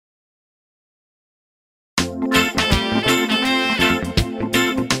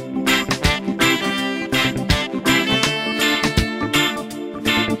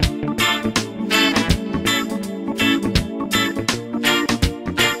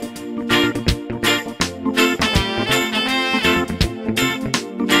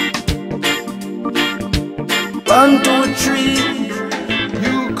1, 2, 3.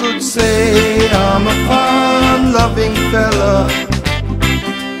 You could say I'm a fun-loving fella.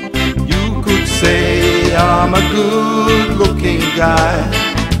 You could say I'm a good-looking guy.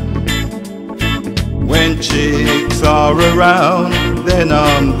 When chicks are around, then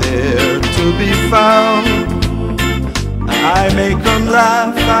I'm there to be found. I make them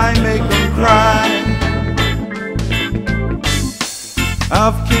laugh, I make them cry.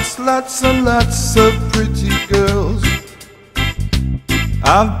 I've kissed lots and lots of pretty girls.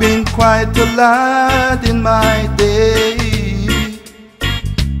 I've been quite a lad in my day.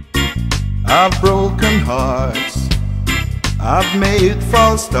 I've broken hearts, I've made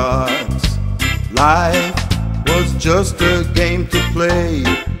false starts. Life was just a game to play.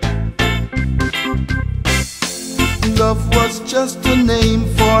 Love was just a name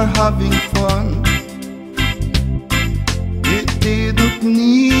for having fun. It didn't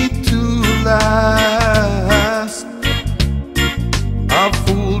need to last. I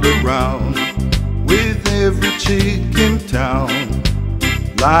fooled around with every chick in town.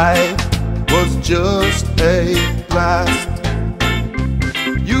 Life was just a blast.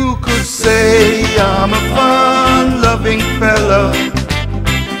 You could say I'm a fun-loving fella.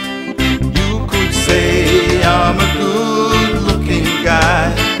 You could say I'm a good-looking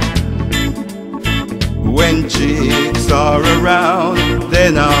guy. When chicks are around,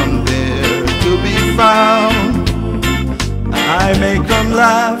 then I'm there to be found. I make them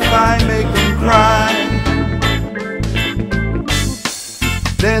laugh, I make them cry.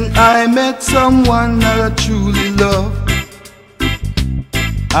 Then I met someone that I truly loved.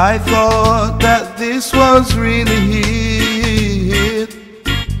 I thought that this was really it.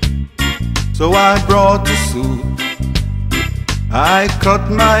 So I brought a suit, I cut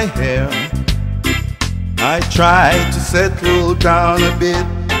my hair, I tried to settle down a bit.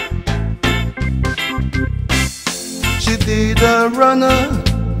 She did a runner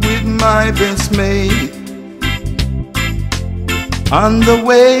with my best mate on the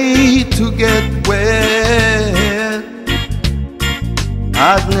way to get wet.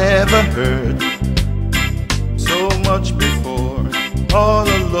 I'd never heard so much before, all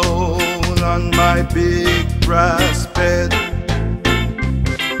alone on my big brass bed.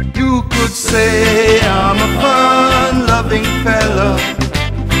 You could say I'm a fun-loving fella.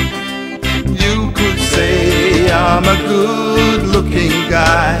 You could say I'm a good-looking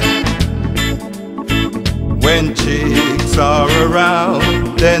guy. When chicks are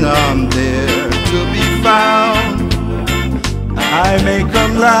around, then I'm there to be found. I make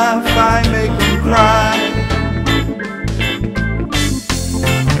them laugh, I make them cry.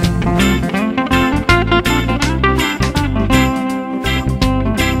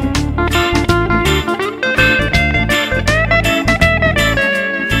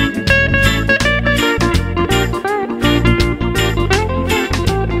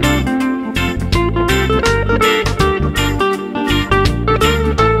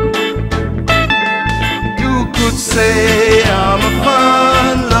 You could say I'm a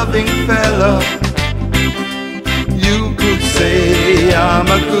fun-loving fella. You could say I'm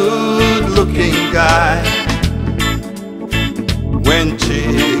a good-looking guy. When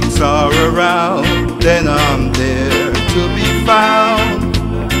chicks are around, then I'm there to be found.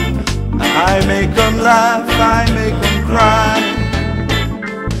 I make them laugh, I make them cry.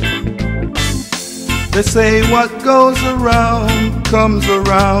 They say what goes around comes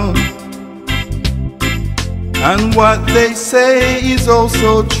around, and what they say is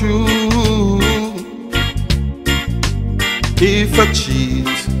also true. If a cheat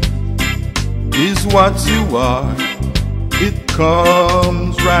is what you are, it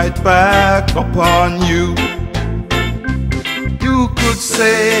comes right back upon you. You could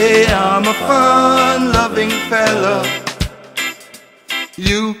say I'm a fun-loving fella.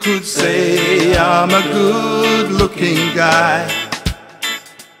 You could say I'm a good-looking guy.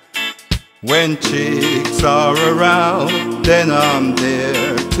 When chicks are around, then I'm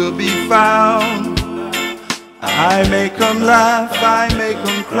there to be found. I make them laugh, I make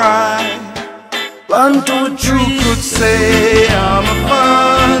them cry. 1, 2, 3. You could say I'm a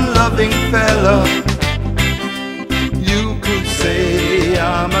fun